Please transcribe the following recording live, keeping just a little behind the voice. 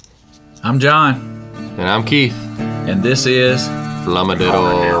I'm John. And I'm Keith. And this is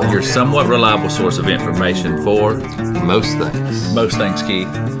Flummadiddle. Your somewhat reliable source of information for most things. Most things, Keith.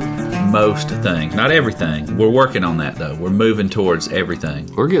 Most things. Not everything. We're working on that, though. We're moving towards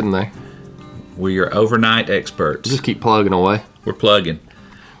everything. We're getting there. We're your overnight experts. Just keep plugging away. We're plugging.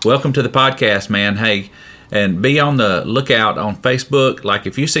 Welcome to the podcast, man. Hey, and be on the lookout on Facebook. Like,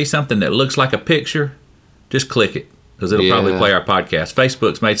 if you see something that looks like a picture, just click it. Because it'll probably play our podcast.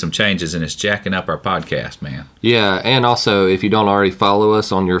 Facebook's made some changes and it's jacking up our podcast, man. Yeah, and also if you don't already follow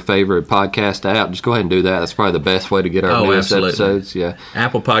us on your favorite podcast app, just go ahead and do that. That's probably the best way to get our newest episodes. Yeah,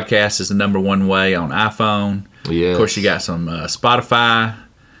 Apple Podcasts is the number one way on iPhone. Yes. Of course, you got some Spotify.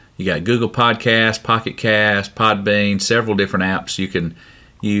 You got Google Podcasts, Pocket Cast, Podbean, several different apps you can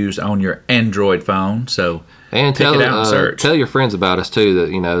use on your Android phone. So and pick it out and search. Tell your friends about us too.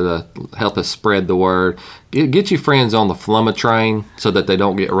 That to help us spread the word. Get your friends on the Flumma train so that they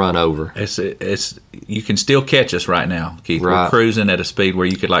don't get run over. It's you can still catch us right now, Keith. Right. We're cruising at a speed where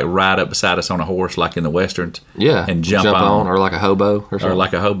you could like ride up beside us on a horse, like in the westerns. Yeah, and jump on, or like a hobo, or something. Or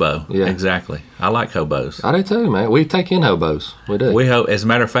like a hobo. Yeah, exactly. I like hobos. I do too, man. We take in hobos. We do. As a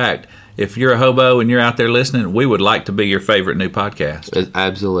matter of fact, if you're a hobo and you're out there listening, we would like to be your favorite new podcast.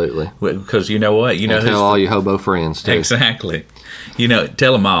 Absolutely. Because you know what? Tell all your hobo friends, too. Exactly.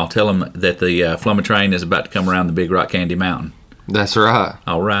 Tell them all. Tell them that the Flumma train is about to come around the Big Rock Candy Mountain. That's right.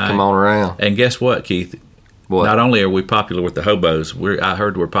 All right. Come on around. And guess what, Keith? What? Not only are we popular with the hobos, I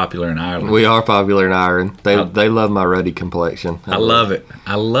heard we're popular in Ireland. We are popular in Ireland. They love my ruddy complexion. I love it.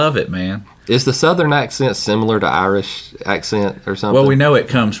 I love it, man. Is the Southern accent similar to Irish accent or something? Well, we know it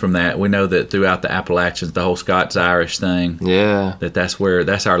comes from that. We know that throughout the Appalachians, the whole Scots-Irish thing. Yeah.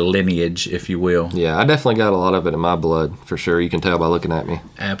 That's our lineage, if you will. Yeah, I definitely got a lot of it in my blood, for sure. You can tell by looking at me.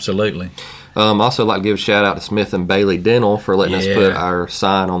 Absolutely. Also, I'd like to give a shout out to Smith & Bailey Dental for letting us put our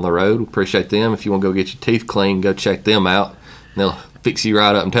sign on the road. We appreciate them. If you want to go get your teeth cleaned, go check them out. They'll fix you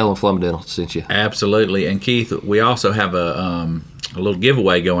right up and tell them Flumma Dental sent you. Absolutely. And Keith, we also have a little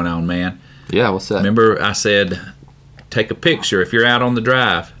giveaway going on, man. Yeah, what's that? Remember I said take a picture. If you're out on the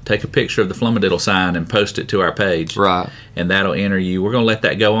drive, take a picture of the Flummadiddle sign and post it to our page. Right. And that'll enter you. We're going to let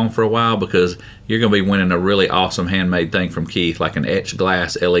that go on for a while because you're going to be winning a really awesome handmade thing from Keith, like an etched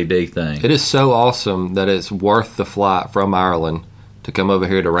glass LED thing. It is so awesome that it's worth the flight from Ireland to come over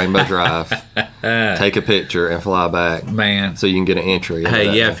here to Rainbow Drive, take a picture, and fly back. Man. So you can get an entry.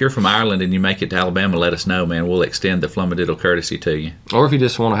 Hey, if you're from Ireland and you make it to Alabama, let us know, man. We'll extend the Flummadiddle courtesy to you. Or if you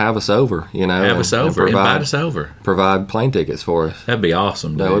just want to have us over, Have us over. Invite us over. Provide plane tickets for us. That'd be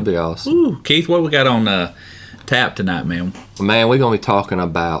awesome, dude. That would be awesome. Ooh, Keith, what we got on tap tonight, man? Man, we're going to be talking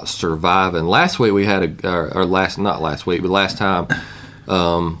about surviving. Last week we had last time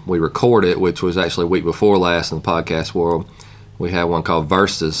we recorded, which was actually a week before last in the podcast world, we had one called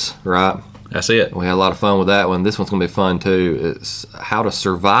Versus, right? That's it. We had a lot of fun with that one. This one's going to be fun, too. It's how to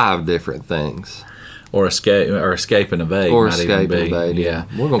survive different things. Or escape and evade. Or escape and evade, yeah.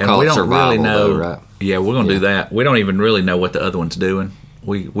 We're going to call it survival, though, right? Yeah, we're going to do that. We don't even really know what the other one's doing.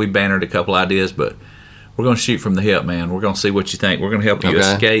 We bannered a couple ideas, but we're going to shoot from the hip, man. We're going to see what you think. We're going to help you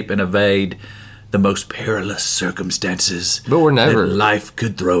escape and evade the most perilous circumstances that life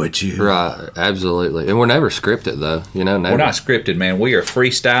could throw at you. Right, absolutely. And we're never scripted, though. Never. We're not scripted, man. We are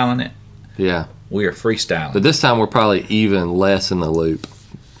freestyling it. Yeah. We are freestyling. But this time we're probably even less in the loop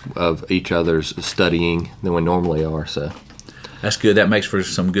of each other's studying than we normally are. So that's good. That makes for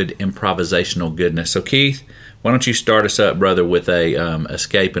some good improvisational goodness. So, Keith, why don't you start us up, brother, with a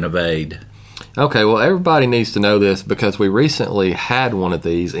escape and evade? Okay, well, everybody needs to know this because we recently had one of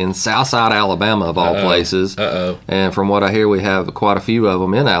these in Southside, Alabama, of all places. And from what I hear, we have quite a few of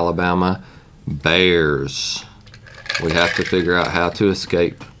them in Alabama. Bears. We have to figure out how to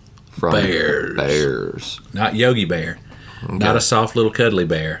escape from bears. Not Yogi Bear. Okay. Not a soft little cuddly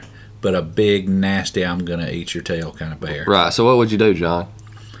bear, but a big, nasty, I'm going to eat your tail kind of bear. Right, so what would you do, John?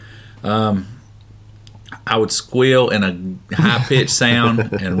 I would squeal in a high-pitched sound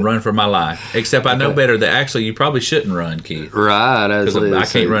and run for my life. Except I know better that actually you probably shouldn't run, Keith. Right. Because I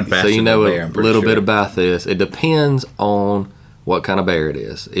can't run faster than a bear. So you know a little bit about this. It depends on what kind of bear it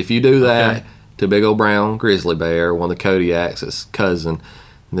is. If you do that to a big old brown grizzly bear, one of the Kodiaks, its cousin,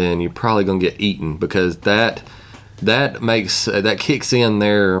 then you're probably going to get eaten because that kicks in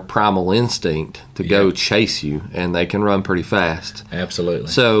their primal instinct to go chase you, and they can run pretty fast. Absolutely.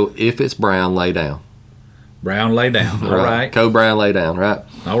 So if it's brown, lay down. Brown, lay down. All right. Code brown, lay down. Right.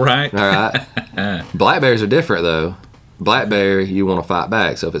 All right. All right. Black bears are different, though. Black bear, you want to fight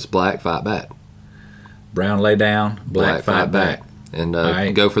back. So if it's black, fight back. Brown, lay down. Black fight back.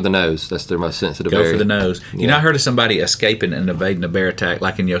 and go for the nose. That's their most sensitive area. Go for the nose. Yeah. You know, I heard of somebody escaping and evading a bear attack,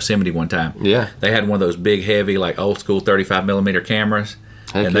 like in Yosemite one time. Yeah. They had one of those big, heavy, like old school 35 millimeter cameras,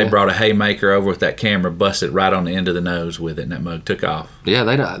 and they brought a haymaker over with that camera, busted right on the end of the nose with it, and that mug took off. Yeah,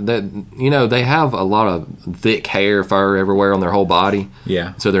 they have a lot of thick hair, fur everywhere on their whole body.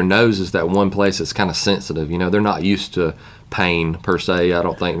 Yeah. So their nose is that one place that's kind of sensitive. You know, they're not used to pain per se. I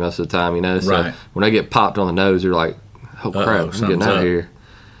don't think most of the time. You know, so right. when they get popped on the nose, they're like, "Oh crap, I'm getting out of here."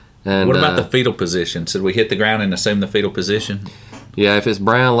 And what about the fetal position? Should we hit the ground and assume the fetal position? Yeah, if it's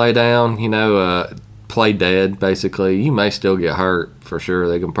brown, lay down. You know, play dead. Basically, you may still get hurt for sure.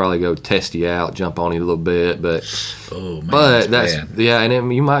 They can probably go test you out, jump on you a little bit, but that's bad. Yeah,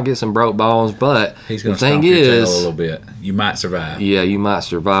 and you might get some broke bones. But he's going to stomp your tail a little bit. You might survive. Yeah, you might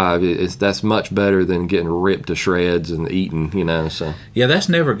survive. That's much better than getting ripped to shreds and eaten. You know, so yeah, that's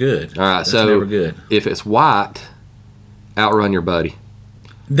never good. All right, that's never good. If it's white, outrun your buddy.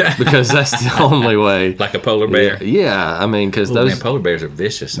 Because that's the only way. Like a polar bear? Yeah, I mean, because polar bears are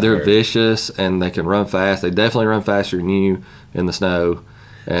vicious. They're vicious, and they can run fast. They definitely run faster than you in the snow.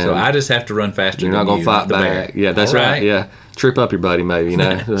 And so I just have to run faster than you. You're not going to fight back. Yeah, that's right. Yeah, trip up your buddy, maybe, you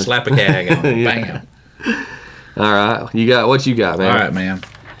know. Slap a gag on him. Yeah. Bam. All right. What you got, man? All right, man.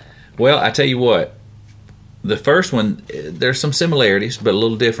 Well, I tell you what. The first one, there's some similarities, but a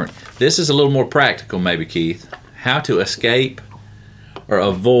little different. This is a little more practical, maybe, Keith. How to escape or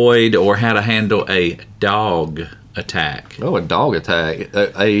avoid, or how to handle a dog attack. Oh, a dog attack.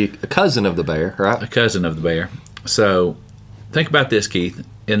 A cousin of the bear, right? A cousin of the bear. So think about this, Keith.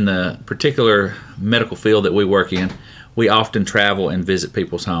 In the particular medical field that we work in, we often travel and visit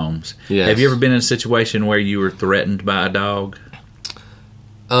people's homes. Yes. Have you ever been in a situation where you were threatened by a dog?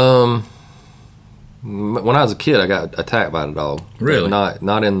 When I was a kid, I got attacked by a dog. Really?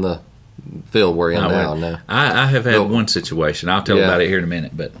 Not in the field we're in now, no. I have had one situation. I'll tell about it here in a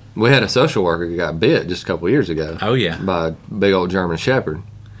minute. But we had a social worker who got bit just a couple of years ago. Oh, yeah. By a big old German Shepherd.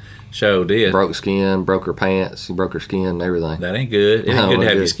 Sure did. Broke skin, broke her pants, broke her skin and everything. That ain't good. It ain't good to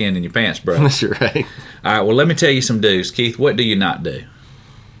have your skin in your pants, bro. That's right. All right, well, let me tell you some do's. Keith, what do you not do?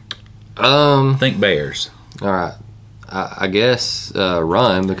 Think bears. All right. I guess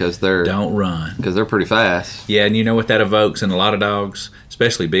run because they're... Don't run. Because they're pretty fast. Yeah, and you know what that evokes in a lot of dogs,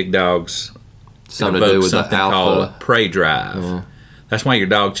 especially big dogs? Something to do with something the alpha. Called prey drive. That's why your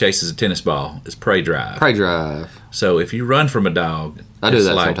dog chases a tennis ball. It's prey drive. Prey drive. So if you run from a dog, I do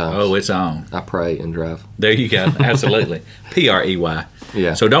that sometimes. Oh, it's on. I pray and drive. There you go. Absolutely. Prey.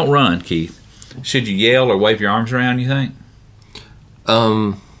 Yeah. So don't run, Keith. Should you yell or wave your arms around, you think?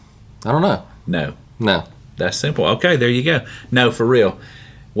 I don't know. No. That's simple. Okay, there you go. No, for real.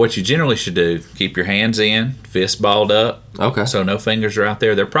 What you generally should do, keep your hands in, fists balled up. Okay. So no fingers are out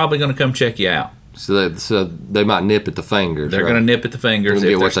there. They're probably going to come check you out. So they might nip at the fingers. They're going to nip at the fingers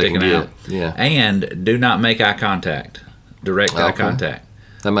if they're sticking out. Yeah. And do not make eye contact. Direct eye contact.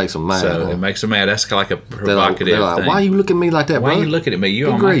 That makes them mad. So it makes them mad. That's like a provocative thing. Why are you looking at me like that, bro? Why are you looking at me? You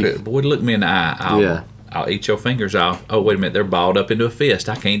don't like it. Boy, look me in the eye. I'll eat your fingers off. Oh, wait a minute. They're balled up into a fist.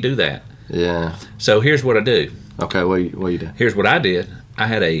 I can't do that. Yeah. So here's what I do. Okay, what you do? Here's what I did. I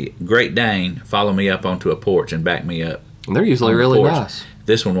had a Great Dane follow me up onto a porch and back me up. And they're usually really nice.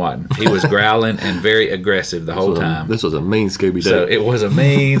 This one wasn't. He was growling and very aggressive the whole time. This was a mean Scooby-Doo. So it was a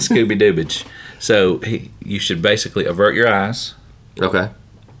mean Scooby-Doobage. So you should basically avert your eyes. Okay.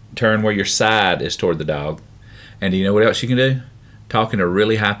 Turn where your side is toward the dog. And do you know what else you can do? Talk in a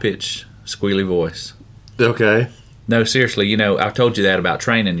really high-pitched, squealy voice. Okay. No, seriously, you know, I've told you that about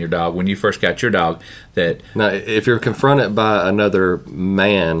training your dog when you first got your dog. That now, if you're confronted by another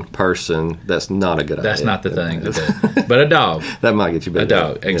person, that's not a good idea. That's not the thing to do. But a dog. That might get you better. A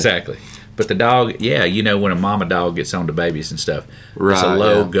dog, exactly. But the dog, you know, when a mama dog gets on to babies and stuff, it's a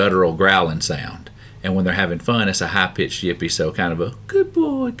low, guttural growling sound. And when they're having fun, it's a high-pitched yippy, so kind of a, good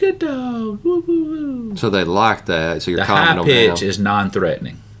boy, good dog, woo, woo, woo. So they like that, so you're calming them down. The high pitch is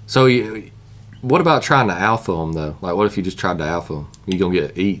non-threatening. So what about trying to alpha them, though? Like, what if you just tried to alpha them? You going to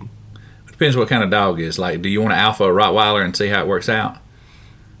get eaten? It depends what kind of dog it is. Like, do you want to alpha a Rottweiler and see how it works out?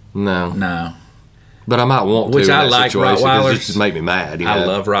 No. But I might want to. Which I like Rottweilers. It just make me mad. You know? I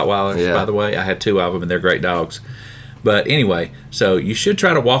love Rottweilers, by the way. I had 2 of them, and they're great dogs. But anyway, so you should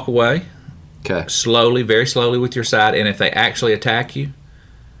try to walk away. Okay. Slowly, very slowly with your side. And if they actually attack you,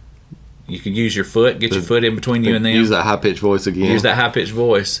 you can use your foot, get your foot in between you and them. Use that high-pitched voice again. Use that high-pitched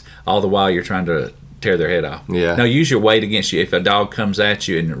voice all the while you're trying to tear their head off. Yeah. Now, use your weight against you. If a dog comes at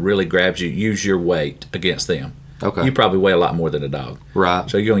you and really grabs you, use your weight against them. Okay. You probably weigh a lot more than a dog. Right.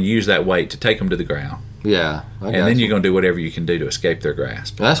 So you're going to use that weight to take them to the ground. Yeah. And then you're going to do whatever you can do to escape their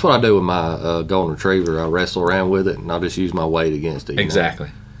grasp. That's what I do with my golden retriever. I wrestle around with it, and I'll just use my weight against it. Exactly.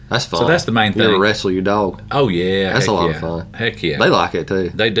 That's fun. So that's the main thing. You ever wrestle your dog? Oh, yeah. That's a lot of fun. Heck yeah. They like it, too.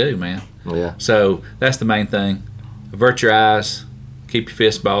 They do, man. Yeah. So that's the main thing. Avert your eyes. Keep your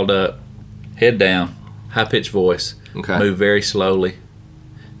fists balled up. Head down. High-pitched voice. Okay. Move very slowly.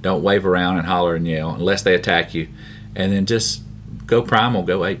 Don't wave around and holler and yell unless they attack you. And then just go primal.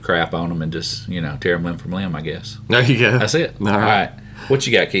 Go ape crap on them and just, tear them limb from limb, I guess. There you go. That's it. All right. What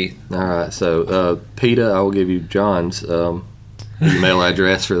you got, Keith? All right. So, PETA, I will give you John's email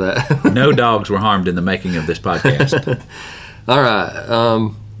address for that. No dogs were harmed in the making of this podcast. All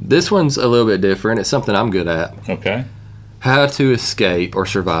right. This one's a little bit different. It's something I'm good at. Okay. How to escape or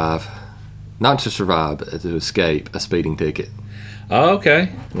survive. Not to survive, but to escape a speeding ticket. Oh,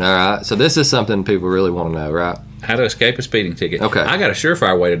 okay. All right. So this is something people really want to know, right? How to escape a speeding ticket. Okay. I got a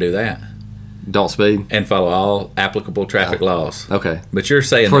surefire way to do that. Don't speed. And follow all applicable traffic laws. Okay. But you're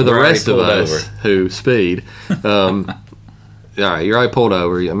saying for the we're rest of already us over. who speed, all right, you're already pulled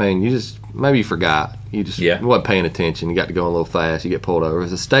over. I mean, maybe you forgot. You just wasn't paying attention. You got to go a little fast. You get pulled over.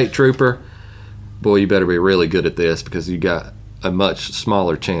 As a state trooper, boy, you better be really good at this because you got a much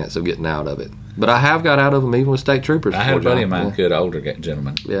smaller chance of getting out of it. But I have got out of them even with state troopers. I had a buddy of mine, good older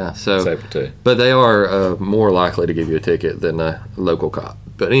gentleman. Yeah, so was able to. But they are more likely to give you a ticket than a local cop.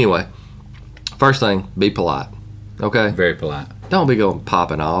 But anyway, first thing, be polite. Okay? Very polite. Don't be going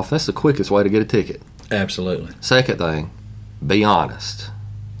popping off. That's the quickest way to get a ticket. Absolutely. Second thing, be honest.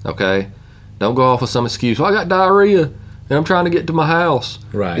 Okay? Don't go off with some excuse. Well, I got diarrhea and I'm trying to get to my house.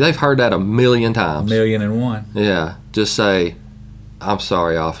 Right. They've heard that a million times. 1,000,001. Yeah. Just say, I'm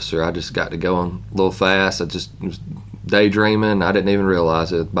sorry, officer. I just got to going a little fast. I just was daydreaming. I didn't even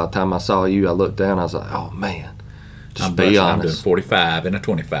realize it. By the time I saw you, I looked down. I was like, oh, man. Just be honest. I'm doing 45 and a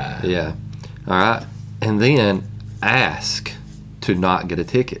 25. Yeah. All right. And then ask to not get a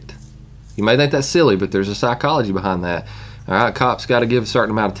ticket. You may think that's silly, but there's a psychology behind that. All right. Cops got to give a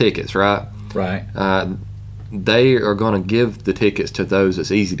certain amount of tickets, right? Right. They are going to give the tickets to those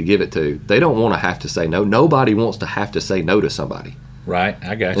it's easy to give it to. They don't want to have to say no. Nobody wants to have to say no to somebody. Right,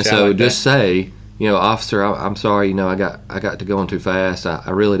 I got you. And so just say, officer, I'm sorry, I got to going too fast.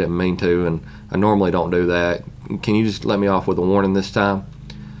 I really didn't mean to, and I normally don't do that. Can you just let me off with a warning this time?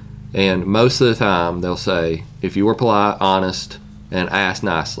 And most of the time, they'll say, if you were polite, honest, and asked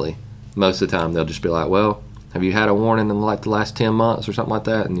nicely, most of the time they'll just be like, well, have you had a warning in like the last 10 months or something like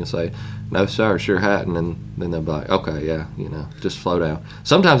that? And you'll say, no, sir, sure hadn't. And then they'll be like, okay, yeah, just slow down.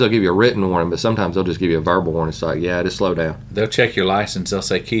 Sometimes they'll give you a written warning, but sometimes they'll just give you a verbal warning. It's like, yeah, just slow down. They'll check your license. They'll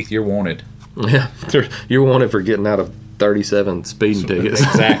say, Keith, you're wanted. Yeah, you're wanted for getting out of 37 speeding tickets.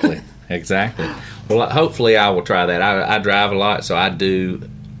 Exactly. Well, hopefully I will try that. I drive a lot, so I do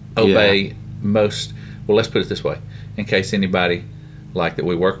obey most. Well, let's put it this way. In case anybody that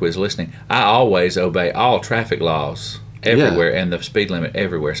we work with is listening, I always obey all traffic laws everywhere and the speed limit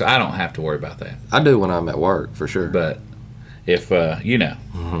everywhere, so I don't have to worry about that. I do when I'm at work, for sure. But if, all right?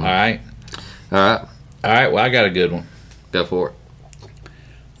 All right. All right, well, I got a good one. Go for it.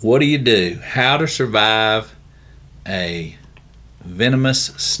 What do you do? How to survive a venomous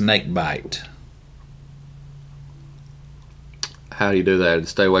snake bite? How do you do that?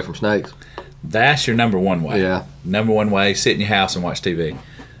 Stay away from snakes? That's your number one way. Yeah. Number one way, sit in your house and watch TV.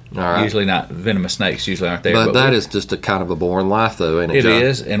 All right. Usually not venomous snakes usually aren't there. But that is just a kind of a boring life, though, ain't it, It John?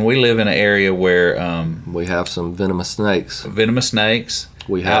 is, and we live in an area where we have some venomous snakes.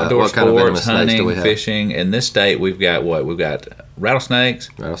 We have outdoor what sports, kind of venomous snakes hunting, do we have? fishing. In this state, we've got what? We've got rattlesnakes,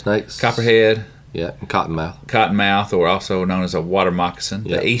 copperhead, yeah, and cottonmouth, or also known as a water moccasin,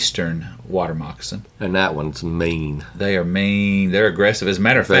 Yep. the eastern water moccasin. And that one's mean. They are mean. They're aggressive. As a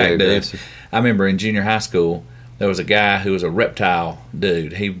matter of fact, dude, I remember in junior high school, there was a guy who was a reptile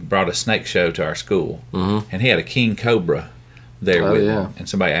dude. He brought a snake show to our school, and he had a king cobra there with him. And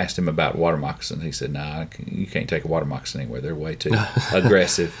somebody asked him about water moccasins. He said, "Nah, you can't take a water moccasin anywhere. They're way too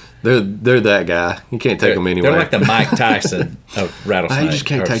aggressive." They're that guy. You can't take them anywhere. They're like the Mike Tyson of rattlesnakes. You just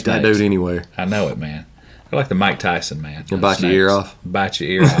can't take that dude anywhere. I know it, man. They're like the Mike Tyson, man. He'll bite your ear off. Bite your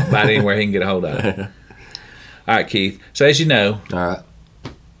ear off. Bite anywhere he can get a hold of it. All right, Keith. So as you know, all right.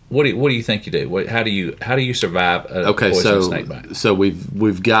 What do you think you do? How do you survive a poisonous snake bite? So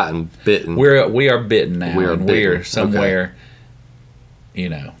we've gotten bitten. We are bitten now. We are somewhere.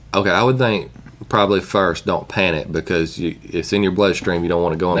 Okay, I would think probably first don't panic because it's in your bloodstream. You don't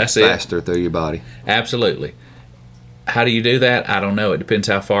want to go faster through your body. Absolutely. How do you do that? I don't know. It depends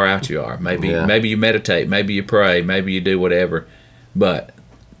how far out you are. Maybe you meditate. Maybe you pray. Maybe you do whatever. But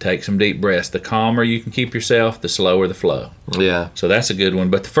take some deep breaths. The calmer you can keep yourself, the slower the flow. Yeah. So that's a good one.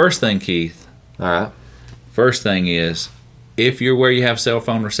 But the first thing, Keith, all right, First thing is, if you're where you have cell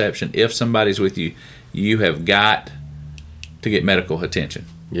phone reception, if somebody's with you, you have got to get medical attention.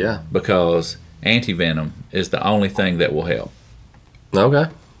 Yeah. Because antivenom is the only thing that will help.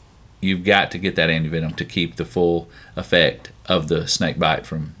 Okay. You've got to get that antivenom to keep the full effect of the snake bite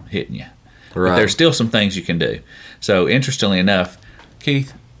from hitting you. Right. But there's still some things you can do. So, interestingly enough,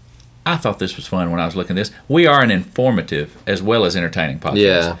 Keith, I thought this was fun when I was looking at this. We are an informative as well as entertaining podcast.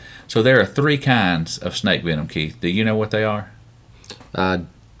 Yeah. So there are 3 kinds of snake venom, Keith. Do you know what they are? I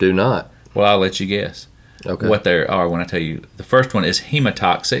do not. Well, I'll let you guess. Okay. What they are when I tell you. The first one is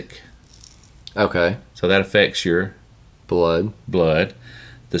hemotoxic. Okay. So that affects your blood.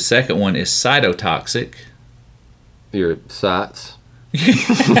 The second one is cytotoxic. Your sites.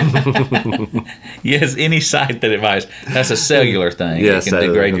 Yes, any site that advises. That's a cellular thing. Yes, it can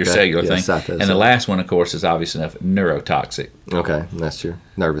degrade your cellular yes, thing. And the last one, of course, is obvious enough, neurotoxic. Okay, that's your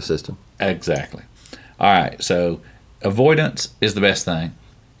nervous system. Exactly. All right, so avoidance is the best thing.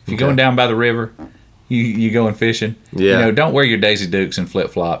 If you're going down by the river, you going fishing. Yeah. Don't wear your Daisy Dukes and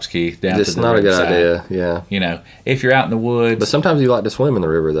flip flops, Keith. It's not a good idea. Yeah. If you're out in the woods. But sometimes you like to swim in the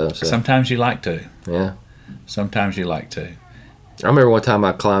river, though. So. Sometimes you like to. Yeah. Sometimes you like to. I remember one time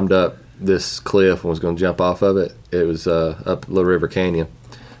I climbed up this cliff and was going to jump off of it. It was up Little River Canyon.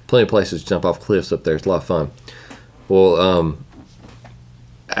 Plenty of places to jump off cliffs up there. It's a lot of fun. Well,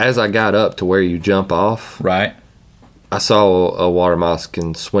 as I got up to where you jump off, right, I saw a water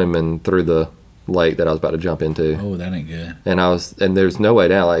moccasin swimming through the lake that I was about to jump into. Oh, that ain't good. And there's no way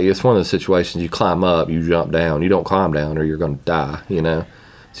down. Like, it's one of those situations you climb up, you jump down. You don't climb down or you're going to die,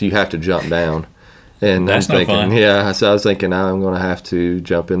 So you have to jump down. And that's I'm thinking, no fun. Yeah, so I was thinking I'm going to have to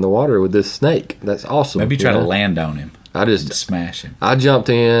jump in the water with this snake. That's awesome. Maybe try to land on him. and smash him. I jumped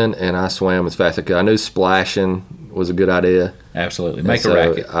in and I swam as fast as I could. I knew splashing was a good idea. Absolutely. Make a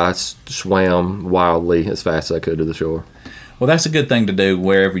racket. I swam wildly as fast as I could to the shore. Well, that's a good thing to do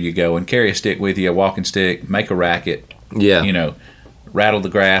wherever you go. And carry a stick with you, a walking stick, make a racket. Yeah. Rattle the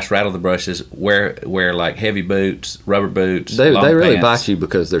grass, rattle the brushes, wear like heavy boots, rubber boots. They really pants. bite you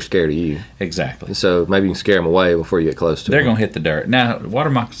because they're scared of you. Exactly. So maybe you can scare them away before you get close to them. They're going to hit the dirt. Now, water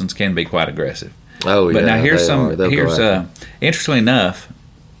moccasins can be quite aggressive. Oh, yeah. But now here's interestingly enough,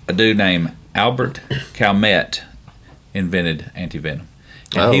 a dude named Albert Calmette invented antivenom.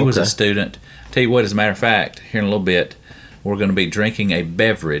 And he was a student. Tell you what, as a matter of fact, here in a little bit, we're going to be drinking a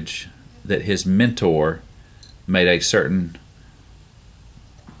beverage that his mentor made a certain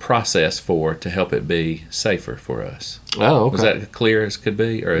process for to help it be safer for us. Oh, okay. Was that clear as could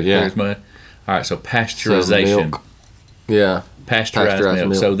be, or clear as mud? All right, so pasteurization. Milk. Yeah. Pasteurized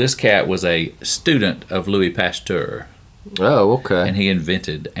milk. So this cat was a student of Louis Pasteur. Oh, okay. And he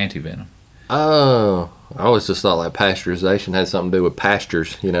invented antivenom. Oh, I always just thought like pasteurization had something to do with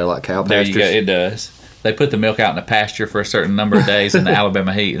pastures, like cow pastures. There you go, it does. They put the milk out in the pasture for a certain number of days in the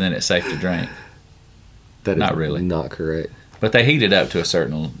Alabama heat, and then it's safe to drink. That is not really. Not correct. But they heat it up to a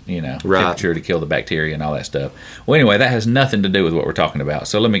certain, temperature to kill the bacteria and all that stuff. Well, anyway, that has nothing to do with what we're talking about.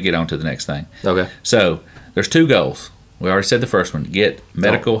 So let me get on to the next thing. Okay. So there's 2 goals. We already said the first one: get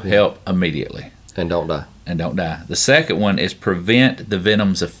medical help immediately. And don't die. The second one is prevent the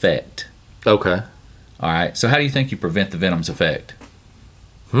venom's effect. Okay. All right. So how do you think you prevent the venom's effect?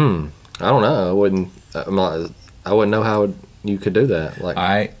 I don't know. I wouldn't know how you could do that. Like, all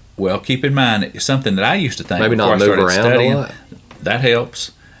right. Well, keep in mind something that I used to think. Maybe not move around studying, a lot. That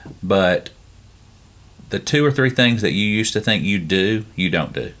helps, but the 2 or 3 things that you used to think you do, you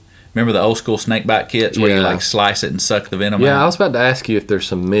don't do. Remember the old school snake bite kits where you like slice it and suck the venom out? Yeah, I was about to ask you if there's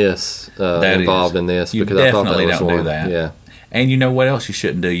some myths involved in this. You because definitely I thought that was don't do that. Yeah. And you know what else you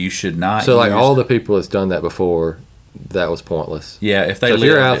shouldn't do? You should not. So like all the people that's done that before, that was pointless. Yeah, if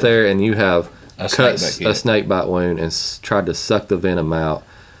you're out there and you have cut a snake bite wound and tried to suck the venom out,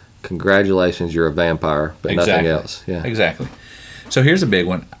 congratulations, you're a vampire, but nothing else. Yeah, exactly. So here's a big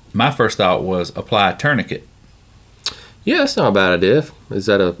one. My first thought was apply a tourniquet. Yeah, that's not a bad idea. Is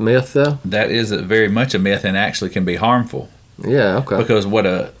that a myth, though? That is very much a myth and actually can be harmful. Yeah, okay. Because what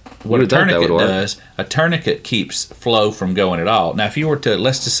a tourniquet does, a tourniquet keeps flow from going at all. Now, if you were to,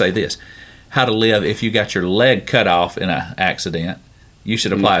 let's just say this, how to live if you got your leg cut off in an accident, you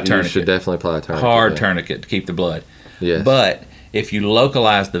should apply a tourniquet. You should definitely apply a tourniquet. Hard tourniquet to keep the blood. Yes. But if you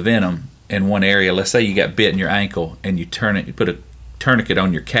localize the venom in one area, let's say you got bit in your ankle and you put a tourniquet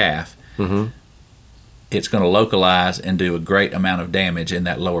on your calf, it's going to localize and do a great amount of damage in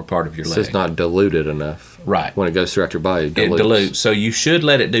that lower part of your leg. So it's not diluted enough. Right. When it goes throughout your body, it dilutes. So you should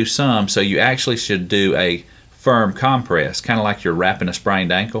let it do some. So you actually should do a firm compress, kind of like you're wrapping a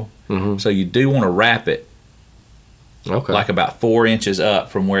sprained ankle. So you do want to wrap it like about 4 inches up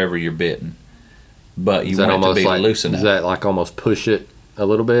from wherever you're bitten. but you want it to be loose enough. Does that like almost push it a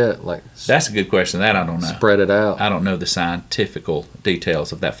little bit? Like that's a good question. That I don't know. Spread it out. I don't know the scientific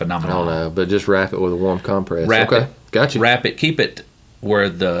details of that phenomenon. I don't know, but just wrap it with a warm compress. Wrap it. Gotcha. Wrap it. Keep it where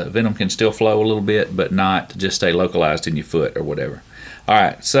the venom can still flow a little bit, but not just stay localized in your foot or whatever. All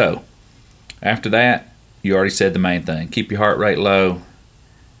right. So after that, you already said the main thing. Keep your heart rate low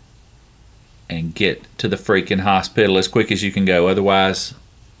and get to the freaking hospital as quick as you can go. Otherwise,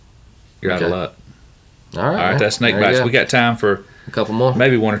 you're out of luck. All right. That's snake bites. We got time for a couple more,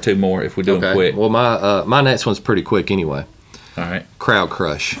 maybe one or two more if we do them quick. Well, my next one's pretty quick anyway. All right. Crowd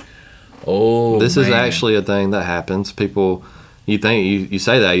crush. Oh, this is actually a thing that happens. People, you think you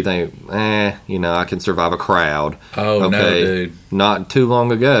say that you think, I can survive a crowd. Oh no, dude! Not too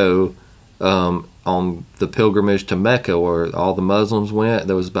long ago, on the pilgrimage to Mecca, where all the Muslims went,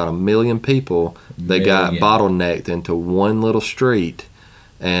 there was about 1 million people. They got bottlenecked into one little street.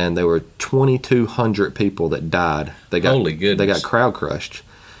 And there were 2,200 people that died. Holy goodness. They got crowd crushed,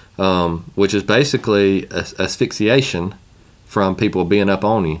 which is basically asphyxiation from people being up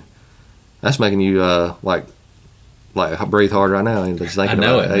on you. That's making you like breathe hard right now. Just thinking I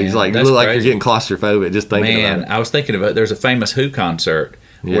know about it. He's like, you look like you're getting claustrophobic just thinking about it. I was thinking about there's a famous Who concert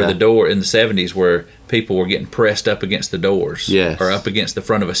where the door in the 70s where people were getting pressed up against the doors or up against the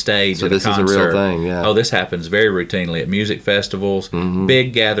front of a stage at a concert. Is a real thing, Oh, this happens very routinely at music festivals,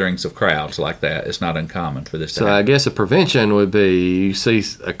 big gatherings of crowds like that. It's not uncommon for this to happen. I guess a prevention would be you see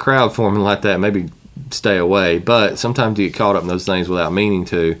a crowd forming like that, maybe stay away. But sometimes you get caught up in those things without meaning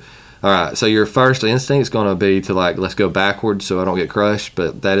to. All right, so your first instinct is going to be to let's go backwards so I don't get crushed.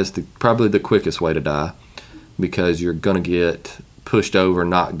 But that is probably the quickest way to die because you're going to get pushed over,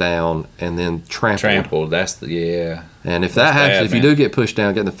 knocked down, and then trampled. That's And if that happens, if you do get pushed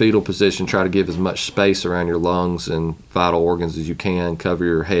down, get in the fetal position, try to give as much space around your lungs and vital organs as you can. Cover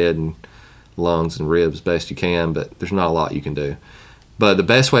your head and lungs and ribs best you can, but there's not a lot you can do. But the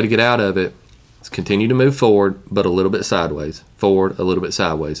best way to get out of it is continue to move forward, but a little bit sideways. Forward, a little bit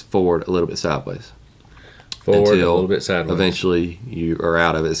sideways. Forward, a little bit sideways. Forward, a little bit sideways. Eventually you are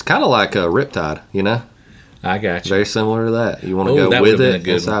out of it. It's kind of like a riptide, I got you. Very similar to that. You want to go with it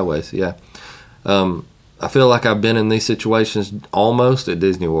and sideways. Yeah. I feel like I've been in these situations almost at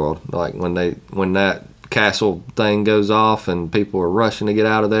Disney World. Like when that castle thing goes off and people are rushing to get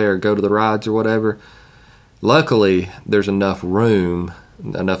out of there or go to the rides or whatever. Luckily, there's enough room,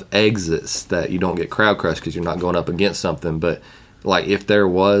 enough exits that you don't get crowd crushed because you're not going up against something. But like if there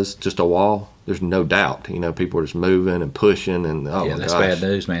was just a wall, there's no doubt. People are just moving and pushing and that's bad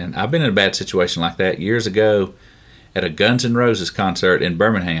news, man. I've been in a bad situation like that years ago at a Guns N' Roses concert in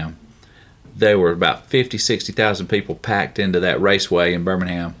Birmingham. There were about 50, 60,000 people packed into that raceway in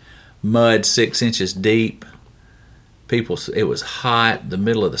Birmingham. Mud 6 inches deep. It was hot, the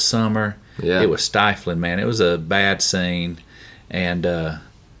middle of the summer. Yeah. It was stifling, man. It was a bad scene. And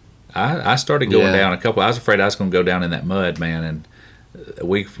I started going down I was afraid I was going to go down in that mud, man, and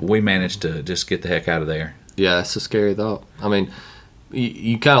we managed to just get the heck out of there. Yeah, it's a scary thought. I mean,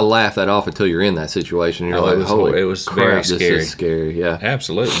 you kind of laugh that off until you're in that situation. You're like, holy it was crap, very scary. This is scary, yeah.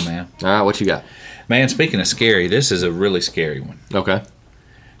 Absolutely, man. All right, what you got? Man, speaking of scary, this is a really scary one. Okay.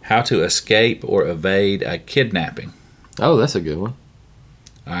 How to escape or evade a kidnapping. Oh, that's a good one.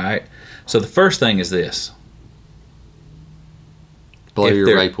 All right. So the first thing is this. Blow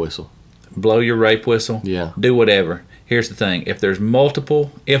your rape whistle. Blow your rape whistle. Yeah. Do whatever. Here's the thing. If there's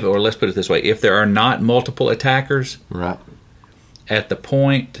or let's put it this way, if there are not multiple attackers right at the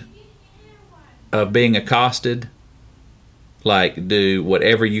point of being accosted, do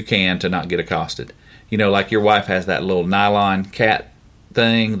whatever you can to not get accosted. Like your wife has that little nylon cat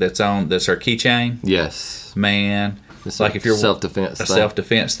thing that's her keychain. Yes. Man. It's like if you're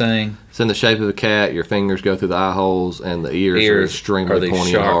self-defense thing. It's in the shape of a cat. Your fingers go through the eye holes, and the ears are extremely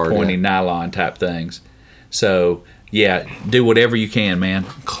pointy and hard. Pointy nylon type things. So, yeah, do whatever you can, man.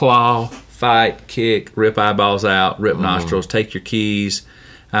 Claw, fight, kick, rip eyeballs out, rip nostrils, take your keys.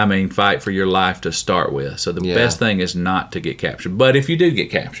 Fight for your life to start with. So the best thing is not to get captured. But if you do get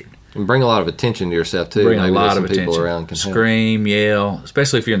captured, and bring a lot of attention to yourself too. Bring a lot of attention. People around can scream, yell,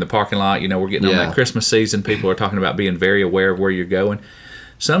 especially if you're in the parking lot. We're getting on that Christmas season. People are talking about being very aware of where you're going.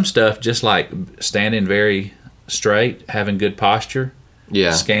 Some stuff, just like standing very straight, having good posture,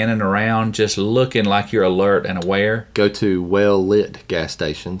 scanning around, just looking like you're alert and aware. Go to well-lit gas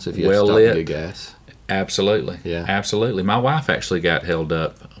stations if you have to stop and get gas. Absolutely. Yeah. Absolutely. My wife actually got held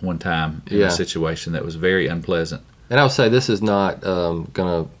up one time in a situation that was very unpleasant. And I would say this is not going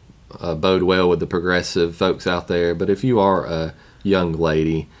to bode well with the progressive folks out there, but if you are a young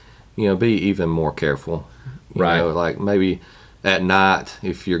lady, be even more careful. Right. Like maybe at night,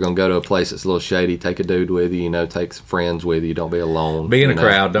 if you're going to go to a place that's a little shady, take a dude with you, take some friends with you. Don't be alone. Be in a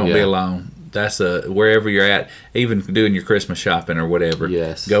crowd. Don't be alone. That's wherever you're at, even doing your Christmas shopping or whatever.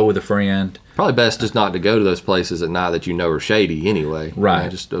 Yes. Go with a friend. Probably best just not to go to those places at night that are shady anyway.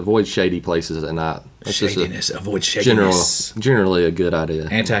 Right. Just avoid shady places at night. That's shadiness. Avoid shadiness. Generally a good idea.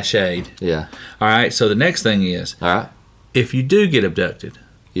 Anti-shade. Yeah. All right. So the next thing is, all right, if you do get abducted,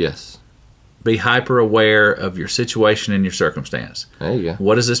 yes, be hyper aware of your situation and your circumstance. There you go.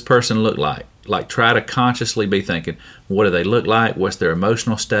 What does this person look like? Like, try to consciously be thinking, what do they look like? What's their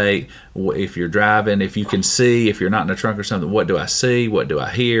emotional state? If you're driving, if you can see, if you're not in a trunk or something, what do I see? What do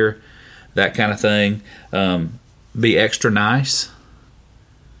I hear? That kind of thing. Be extra nice.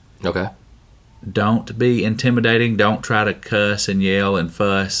 Okay. Don't be intimidating. Don't try to cuss and yell and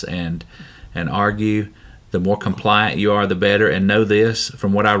fuss and argue. The more compliant you are, the better. And know this,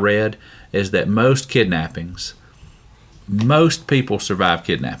 from what I read, is that most people survive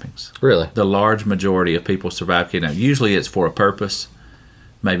kidnappings. Really? The large majority of people survive kidnapping. Usually it's for a purpose.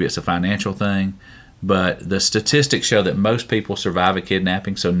 Maybe it's a financial thing. But the statistics show that most people survive a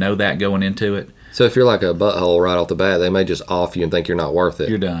kidnapping, so know that going into it. So if you're like a butthole right off the bat, they may just off you and think you're not worth it.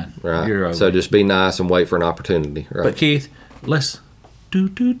 You're done. Right. You're over. So just be nice and wait for an opportunity. Right. But Keith, let's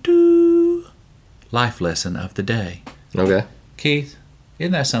life lesson of the day. Okay. Keith,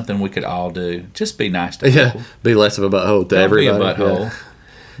 isn't that something we could all do? Just be nice to people. Be less of a butthole to Don't everybody. Be a butthole. Yeah.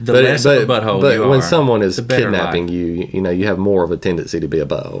 The less of a butthole but you are, when someone is the better kidnapping life. you have more of a tendency to be a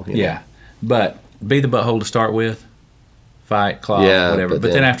butthole. Yeah. But be the butthole to start with. Fight, claw, whatever.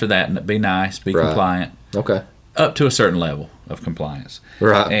 But then after that, be nice, be compliant. Okay. Up to a certain level of compliance.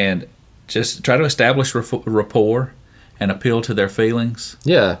 Right. And just try to establish rapport and appeal to their feelings.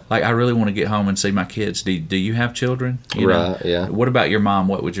 Yeah. Like, I really want to get home and see my kids. Do you have children? You know? Yeah. What about your mom?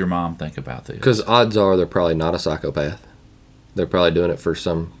 What would your mom think about this? Because odds are they're probably not a psychopath. They're probably doing it for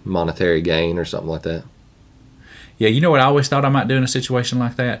some monetary gain or something like that. Yeah, you know what I always thought I might do in a situation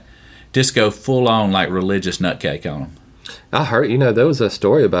like that? Just go full on like religious nutcake on them. I heard, there was a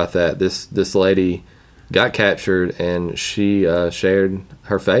story about that. This lady got captured and she shared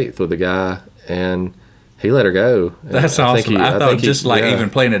her faith with a guy and he let her go. That's awesome. I thought even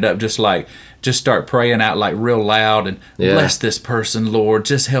playing it up, just start praying out like real loud and bless this person, Lord.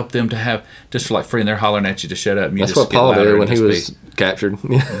 Just help them to have, just like freeing, they're hollering at you to shut up. And you That's just what Paul did when he was captured.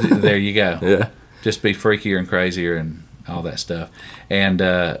 There you go. Yeah. Just be freakier and crazier and all that stuff.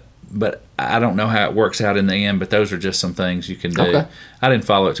 And, but I don't know how it works out in the end, but those are just some things you can do. Okay. I didn't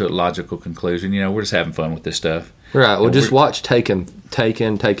follow it to a logical conclusion. We're just having fun with this stuff. Right. Well, just watch Taken 2,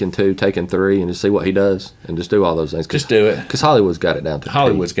 Taken 3, and just see what he does, and just do all those things. Just do it. Because Hollywood's got it down to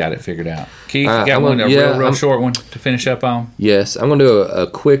Hollywood's got it figured out. Keith, you got one, real short one to finish up on? Yes. I'm going to do a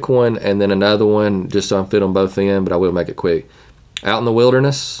quick one and then another one just so I'm fit on both ends, but I will make it quick. Out in the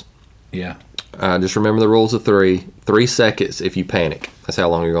wilderness. Yeah. Just remember the rules of 3. 3 seconds if you panic. That's how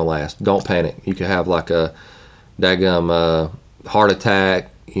long you're going to last. Don't panic. You could have like a daggum heart attack,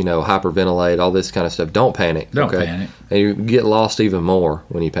 hyperventilate, all this kind of stuff. Don't panic. Don't panic. And you get lost even more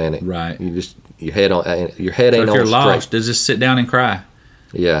when you panic. Right. Your head ain't on if you're lost, straight. just sit down and cry.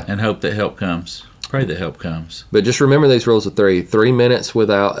 Yeah. And hope that help comes. Pray that help comes. But just remember these rules of 3. 3 minutes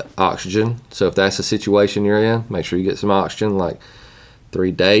without oxygen. So if that's the situation you're in, make sure you get some oxygen. Like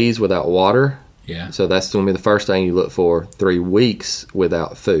 3 days without water. Yeah. So that's going to be the first thing you look for. 3 weeks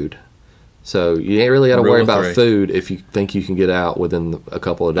without food. So you ain't really got to worry about food if you think you can get out within a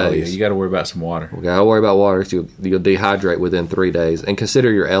couple of days. Oh, yeah, you got to worry about some water. You got to worry about water. So you'll dehydrate within 3 days. And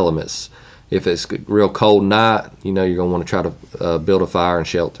consider your elements. If it's a real cold night, you're going to want to try to build a fire and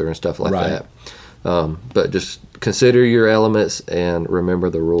shelter and stuff like that. But just consider your elements and remember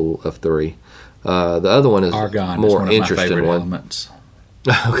the rule of 3. The other one is argon more is one of interesting my favorite one. Elements.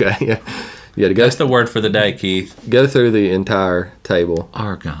 Okay, yeah. That's the word for the day, Keith. Go through the entire table.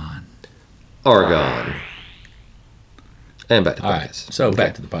 Argon. And back to the podcast. Right, so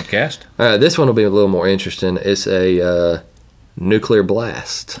back to the podcast. This one will be a little more interesting. It's a nuclear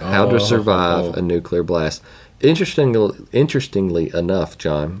blast. How to survive a nuclear blast. Interestingly enough,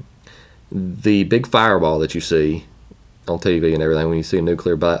 John, the big fireball that you see on TV and everything when you see a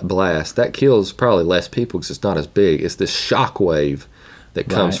nuclear blast, that kills probably less people because it's not as big. It's this shock wave that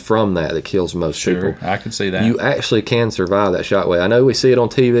comes from that kills most people. I can see that. You actually can survive that shock wave. I know we see it on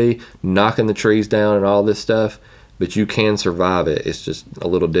TV, knocking the trees down and all this stuff, but you can survive it. It's just a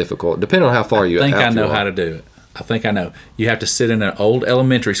little difficult, depending on how far you. I think I know how to do it. I think I know. You have to sit in an old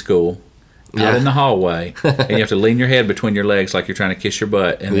elementary school out in the hallway, and you have to lean your head between your legs like you're trying to kiss your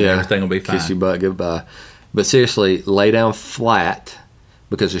butt, and then everything will be fine. Kiss your butt goodbye. But seriously, lay down flat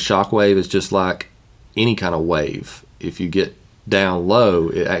because the shock wave is just like any kind of wave. If you get down low,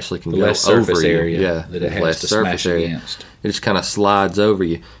 it actually can go less over surface you. area that it has less to surface smash area. against. It just kind of slides over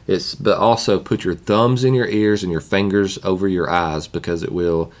you. But also put your thumbs in your ears and your fingers over your eyes, because it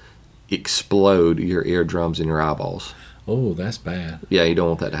will explode your eardrums and your eyeballs. Oh, that's bad. Yeah, you don't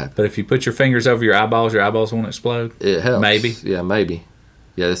want that to happen. But if you put your fingers over your eyeballs won't explode? It helps. Maybe. Yeah, maybe.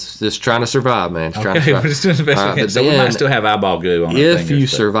 Yeah, it's just trying to survive, man. It's trying to Okay, survive. we're just doing the best we can. So we might still have eyeball goo on our fingers. If you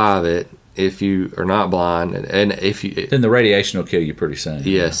survive it, if you are not blind, and if you... Then the radiation will kill you pretty soon.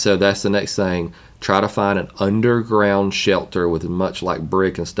 Yeah, so that's the next thing. Try to find an underground shelter with much like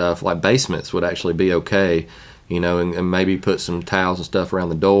brick and stuff. Like basements would actually be okay, and maybe put some towels and stuff around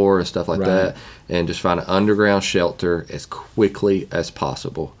the door and stuff like that, and just find an underground shelter as quickly as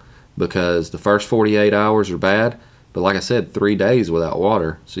possible, because the first 48 hours are bad, but like I said, 3 days without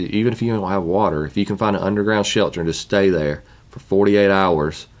water. So even if you don't have water, if you can find an underground shelter and just stay there for 48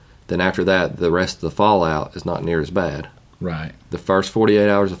 hours, then after that, the rest of the fallout is not near as bad. Right. The first 48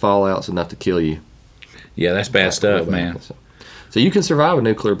 hours of fallout is enough to kill you. Yeah, that's bad stuff, man. So you can survive a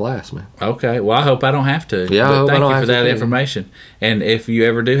nuclear blast, man. Okay. Well, I hope I don't have to. Yeah, I hope I don't thank you have for to that too. information. And if you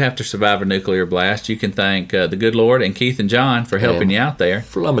ever do have to survive a nuclear blast, you can thank the good Lord and Keith and John for helping you out there.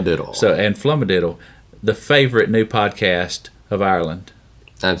 Flummadiddle. And Flummadiddle, the favorite new podcast of Ireland.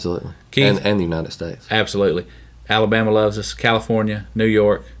 Absolutely. Keith? And the United States. Absolutely. Alabama loves us. California, New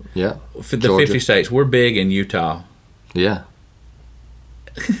York. Yeah. The Georgia. 50 states. We're big in Utah. Yeah.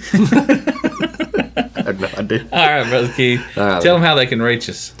 I had no idea. All right, Brother Keith. Tell them how they can reach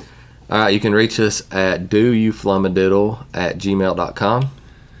us. All right, you can reach us at doyouflummadiddle@gmail.com.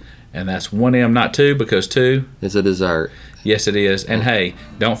 And that's 1 M, not 2, because 2 It's a dessert. Yes, it is. And hey,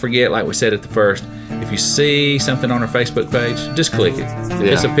 don't forget, like we said at the first, if you see something on our Facebook page, just click it. If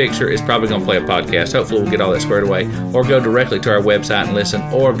it's a picture, it's probably going to play a podcast. Hopefully we'll get all that squared away. Or go directly to our website and listen,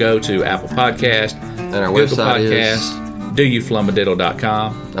 or go to Apple Podcast, And our Google website Podcast,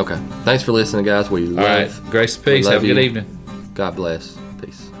 doyouflummadiddle.com. Okay. Thanks for listening, guys. We love. All right. Grace and peace. love Have a good you. evening. God bless.